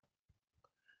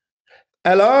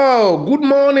Hello, good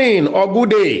morning or good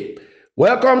day.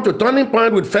 Welcome to Turning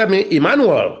Point with Femi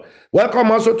Emmanuel. Welcome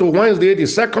also to Wednesday, the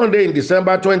second day in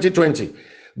December 2020.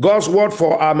 God's word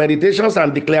for our meditations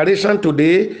and declaration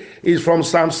today is from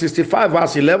Psalm 65,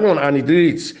 verse 11, and it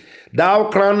reads, Thou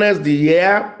crownest the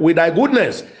year with thy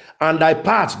goodness, and thy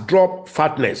paths drop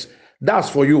fatness.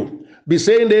 That's for you. Be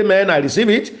saying amen, I receive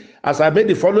it, as I made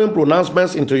the following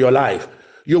pronouncements into your life.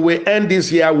 You will end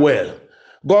this year well.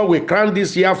 God will crown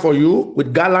this year for you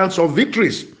with garlands of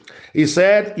victories. He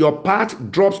said, Your path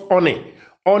drops honey.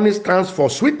 Honey stands for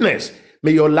sweetness.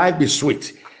 May your life be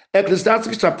sweet.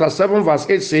 Ecclesiastes chapter 7, verse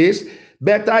 8 says,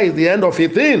 Better is the end of a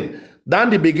thing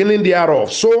than the beginning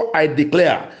thereof. So I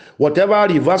declare,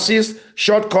 whatever reverses,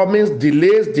 shortcomings,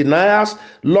 delays, denials,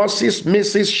 losses,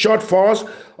 misses, shortfalls,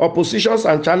 oppositions,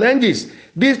 and challenges,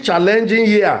 this challenging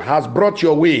year has brought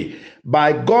your way.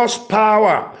 By God's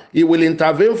power, He will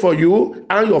intervene for you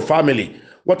and your family.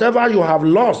 Whatever you have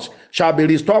lost shall be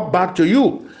restored back to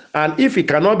you. And if it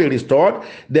cannot be restored,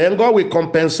 then God will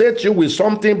compensate you with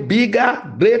something bigger,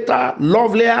 greater,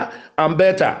 lovelier, and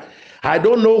better. I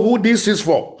don't know who this is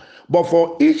for, but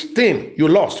for each thing you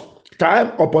lost, time,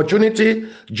 opportunity,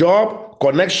 job,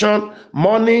 connection,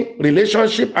 money,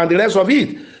 relationship, and the rest of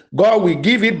it, God will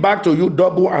give it back to you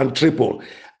double and triple.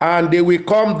 And they will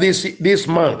come this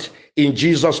month in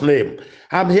Jesus' name.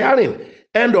 I'm hearing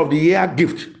end of the year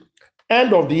gift.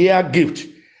 End of the year gift.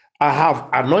 I have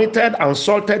anointed and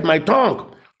salted my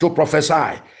tongue to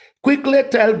prophesy. Quickly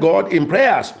tell God in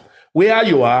prayers where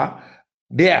you are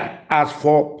there. As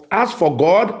for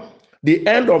God, the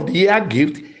end of the year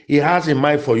gift He has in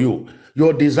mind for you.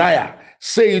 Your desire,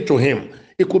 say it to Him.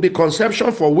 It could be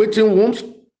conception for waiting wombs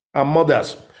and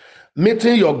mothers,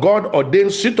 meeting your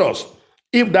God-ordained suitors,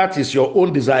 if that is your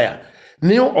own desire,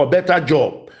 new or better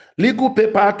job, legal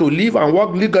paper to live and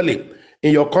work legally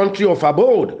in your country of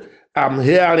abode. I'm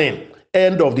hearing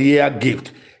end of the year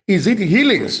gift. Is it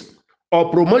healings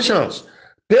or promotions,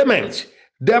 payments,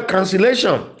 debt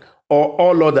cancellation, or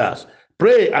all others?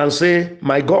 Pray and say,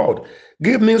 my God,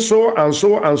 give me so and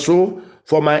so and so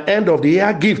for my end of the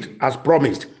year gift as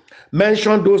promised.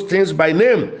 Mention those things by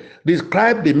name.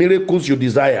 Describe the miracles you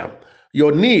desire.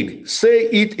 Your need, say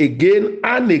it again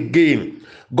and again.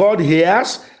 God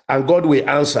hears and God will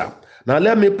answer. Now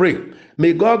let me pray.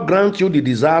 May God grant you the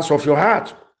desires of your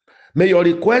heart. May your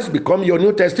requests become your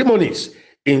new testimonies.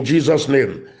 In Jesus'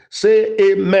 name. Say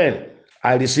amen.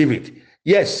 I receive it.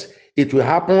 Yes, it will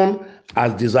happen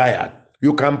as desired.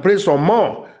 You can pray some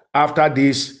more after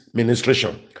this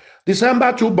ministration.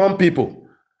 December 2 born people,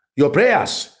 your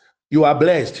prayers, you are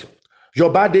blessed.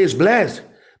 Your birthday is blessed.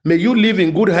 May you live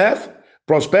in good health,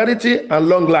 prosperity, and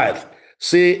long life.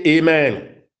 Say amen.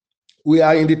 We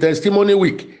are in the testimony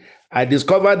week. I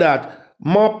discovered that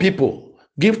more people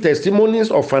give testimonies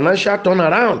of financial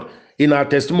turnaround in our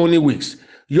testimony weeks.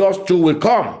 Yours too will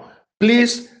come.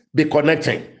 Please be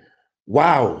connecting.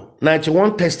 Wow,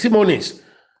 91 testimonies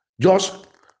just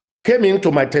came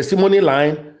into my testimony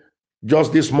line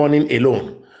just this morning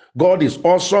alone. God is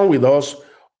awesome with us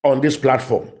on this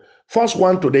platform. First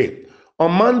one today.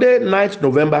 On Monday, 9th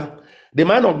November, the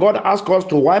man of God asked us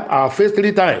to wipe our face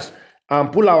 3 times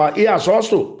and pull our ears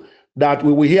also, that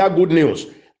we will hear good news.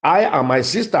 I and my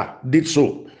sister did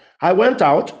so. I went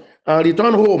out and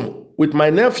returned home with my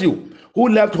nephew, who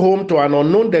left home to an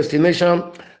unknown destination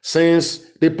since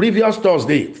the previous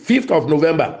Thursday, 5th of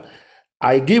November.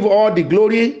 I give all the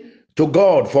glory to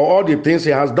God for all the things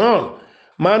He has done.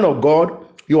 Man of God,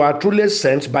 you are truly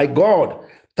sent by God.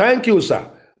 Thank you, sir.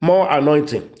 More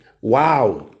anointing.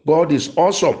 Wow, God is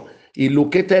awesome. He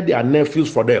located their nephews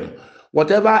for them.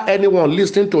 Whatever anyone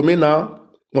listening to me now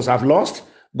must have lost,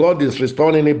 God is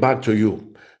restoring it back to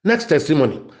you. Next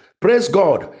testimony. Praise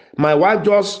God. My wife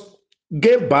just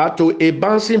gave birth to a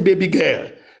bouncing baby girl.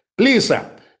 Please, sir,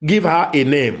 give her a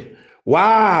name.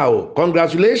 Wow,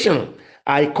 congratulations.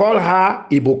 I call her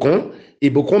Ibukun.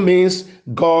 Ibukun means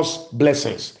God's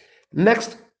blessings.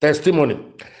 Next testimony.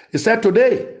 He said,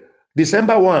 today,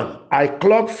 December 1, I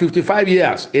clocked 55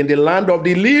 years in the land of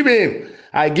the living.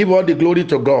 I give all the glory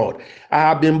to God. I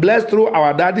have been blessed through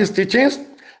our daddy's teachings.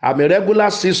 I'm a regular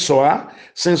seed sower.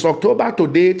 Since October to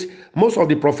date, most of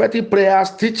the prophetic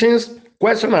prayers, teachings,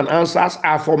 questions, and answers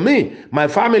are for me, my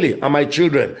family, and my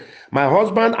children, my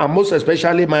husband, and most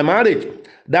especially my marriage.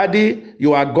 Daddy,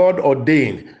 you are God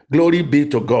ordained. Glory be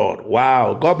to God.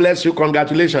 Wow. God bless you.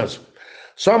 Congratulations.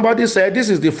 Somebody said, this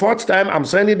is the 4th time I'm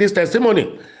sending this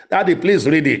testimony. Daddy, please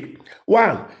read it.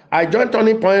 1, I joined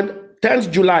Turning Point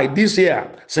 10th July this year.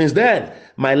 Since then,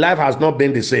 my life has not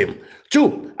been the same.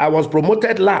 2, I was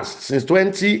promoted last since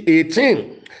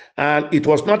 2018, and it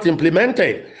was not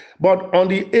implemented. But on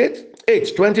the 8th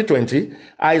 8, 2020,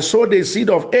 I sowed a seed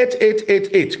of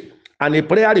 8888 and a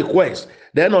prayer request.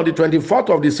 Then on the 24th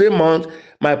of the same month,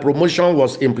 my promotion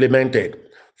was implemented.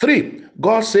 3,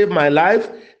 God saved my life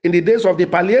in the days of the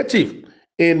palliative.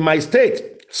 In my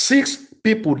state, 6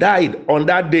 people died on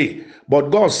that day, but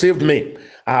God saved me.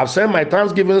 I have sent my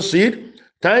thanksgiving seed.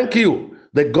 Thank you,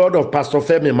 the God of Pastor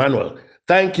Femi Emmanuel.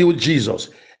 Thank you, Jesus.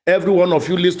 Every one of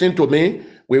you listening to me,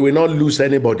 we will not lose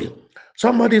anybody.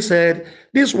 Somebody said,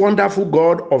 this wonderful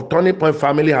God of Turning Point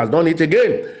family has done it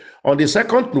again. On the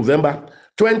 2nd November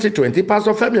 2020,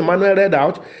 Pastor Femi Emmanuel read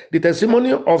out the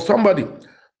testimony of somebody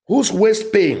whose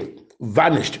waist pain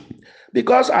vanished.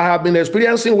 Because I have been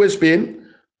experiencing waist pain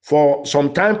for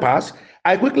some time past,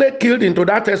 I quickly keyed into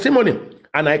that testimony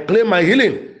and I claim my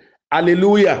healing.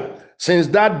 Hallelujah. Since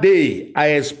that day, I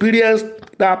experienced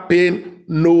that pain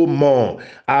no more.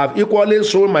 I have equally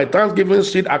sown my thanksgiving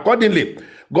seed accordingly.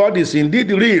 God is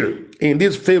indeed real in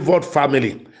this favored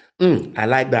family. I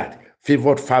like that.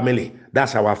 Favored family.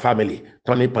 That's our family.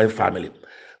 Turning Point family.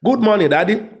 Good morning,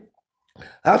 Daddy.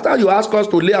 After you asked us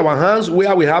to lay our hands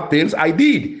where we have pains, I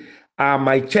did. And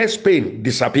my chest pain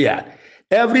disappeared.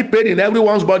 Every pain in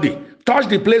everyone's body, touch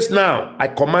the place now. I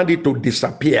command it to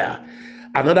disappear.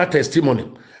 Another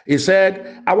testimony. He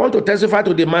said, I want to testify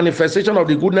to the manifestation of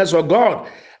the goodness of God.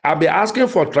 I'll be asking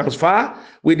for transfer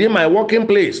within my working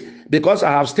place because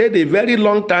I have stayed a very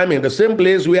long time in the same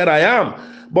place where I am.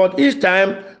 But each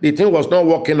time, the thing was not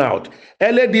working out.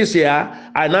 Early this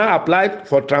year, I now applied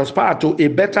for transfer to a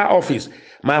better office.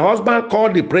 My husband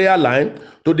called the prayer line.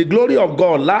 To the glory of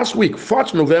God, last week,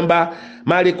 4th November,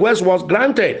 my request was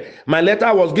granted. My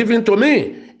letter was given to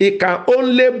me. It can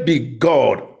only be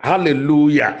God.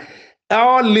 Hallelujah.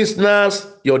 All listeners,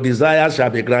 your desires shall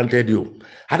be granted you.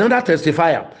 Another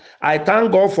testifier. I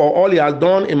thank God for all he has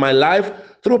done in my life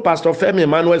through Pastor Femi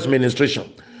Emmanuel's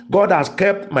ministration. God has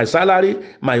kept my salary,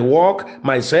 my work,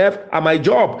 myself, and my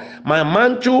job. My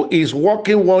mantle is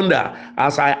working wonder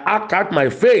as I act out my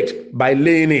faith by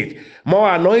laying it. More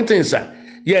anointing, sir.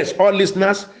 Yes, all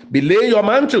listeners, be laying your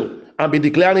mantle and be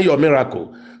declaring your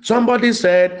miracle. Somebody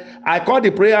said, I called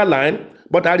the prayer line,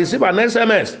 but I received an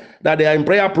SMS that they are in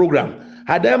prayer program.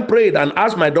 I then prayed and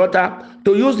asked my daughter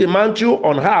to use the mantle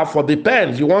on her for the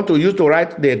pens you want to use to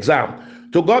write the exam.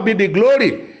 To God be the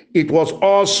glory. It was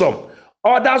awesome.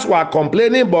 Others were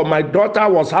complaining, but my daughter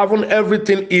was having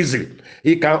everything easy.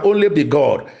 It can only be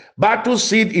God. Battle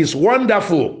seed is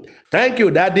wonderful. Thank you,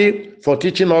 Daddy, for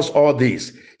teaching us all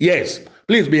this. Yes,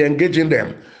 please be engaging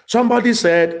them. Somebody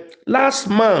said, last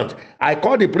month, I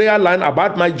called the prayer line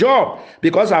about my job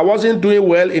because I wasn't doing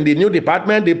well in the new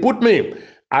department they put me.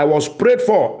 I was prayed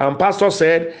for, and pastor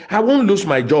said, I won't lose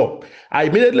my job. I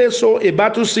immediately saw a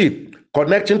battle seed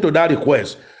connecting to that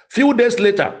request. Few days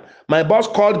later, my boss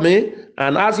called me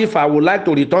and asked if I would like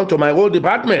to return to my old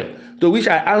department, to which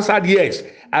I answered yes.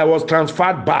 I was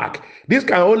transferred back. This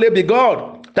can only be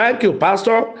God. Thank you,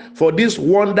 Pastor, for this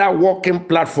wonder-working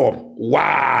platform.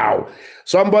 Wow.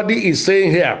 Somebody is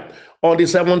saying here, on the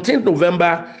 17th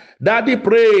November, Daddy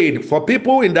prayed for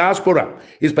people in diaspora.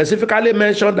 He specifically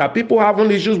mentioned that people having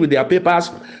issues with their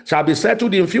papers shall be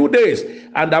settled in few days,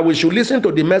 and that we should listen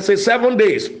to the message 7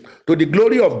 days. To the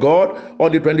glory of God,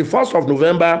 on the 21st of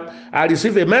November, I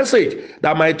received a message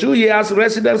that my 2 years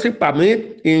residency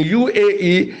permit in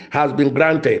UAE has been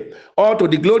granted. All to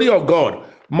the glory of God.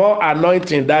 More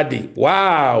anointing, Daddy.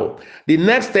 Wow. The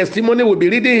next testimony we'll be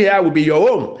reading here will be your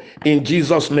own in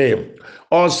Jesus' name.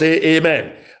 All say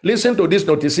amen. Listen to these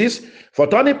notices for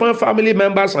Turning Point family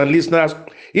members and listeners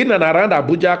in and around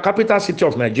Abuja, capital city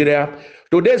of Nigeria.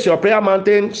 Today is your prayer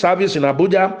mountain service in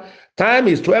Abuja. Time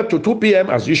is 12 to 2 p.m.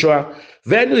 as usual.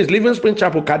 Venue is Living Spring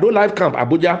Chapel, Kado Life Camp,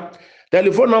 Abuja.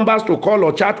 Telephone numbers to call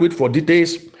or chat with for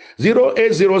details: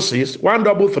 0806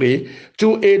 133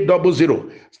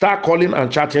 2800. Start calling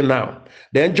and chatting now.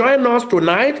 Then join us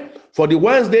tonight for the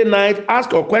Wednesday night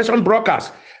Ask Your Question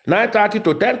broadcast, 9:30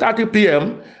 to 10:30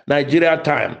 p.m. Nigeria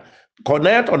time.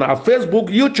 Connect on our Facebook,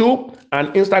 YouTube, and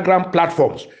Instagram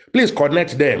platforms. Please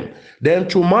connect them. Then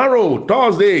tomorrow,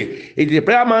 Thursday, is the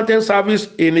Prayer Mountain service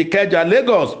in Ikeja,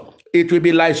 Lagos. It will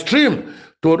be live streamed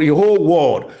to the whole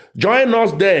world. Join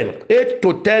us then, 8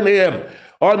 to 10 a.m.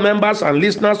 All members and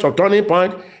listeners of Turning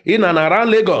Point in and around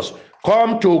Lagos,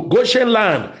 come to Goshen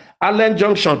Land, Allen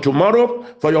Junction tomorrow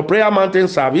for your Prayer Mountain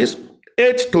service,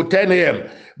 8 to 10 a.m.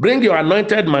 Bring your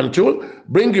anointed mantle,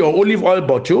 bring your olive oil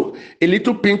bottle, a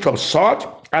little pinch of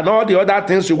salt, and all the other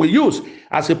things you will use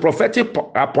as a prophetic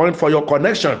point for your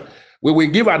connection. We will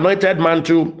give anointed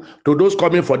mantle to those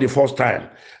coming for the first time.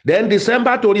 Then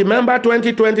December to remember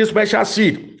 2020 special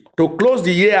seed to close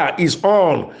the year is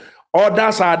on.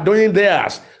 Others are doing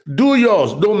theirs. Do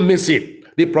yours. Don't miss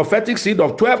it. The prophetic seed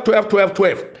of 12, 12, 12,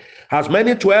 12. As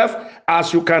many 12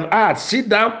 as you can add. Sit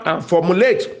down and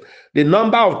formulate the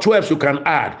number of 12s you can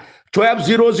add. 12,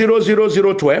 0, 0, 0,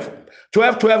 0, 12.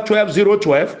 12, 12, 12, 0,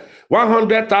 12.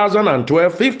 100,000 and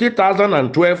 12. 50,000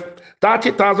 and 12.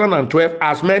 30,000 and 12.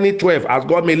 As many 12 as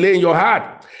God may lay in your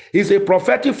heart. It's a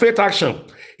prophetic faith action.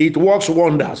 It works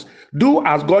wonders. Do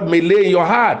as God may lay in your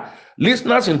heart.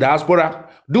 Listeners in diaspora,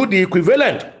 do the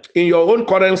equivalent in your own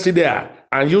currency there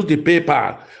and use the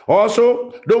PayPal.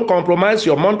 Also, don't compromise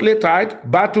your monthly tithe,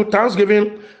 battle,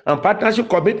 thanksgiving, and partnership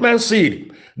commitment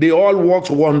seed. They all work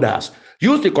wonders.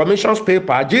 Use the commission's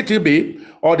PayPal, GTB,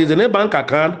 or the Zenith Bank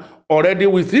account already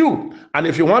with you. And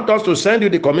if you want us to send you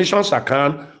the commission's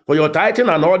account for your tithing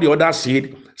and all the other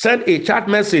seed, send a chat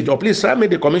message or please send me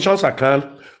the commission's account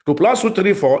to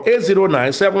 +234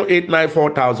 809 789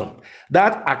 4000.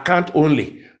 That account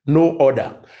only, no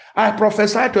other. I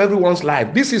prophesy to everyone's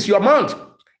life. This is your month.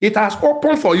 It has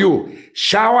opened for you.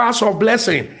 Showers of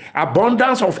blessing,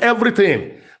 abundance of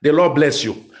everything. The Lord bless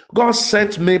you. God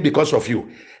sent me because of you.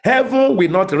 Heaven will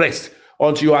not rest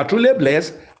until you are truly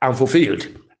blessed and fulfilled.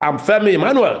 I'm Femi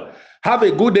Emmanuel. Have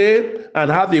a good day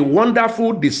and have a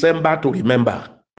wonderful December to remember.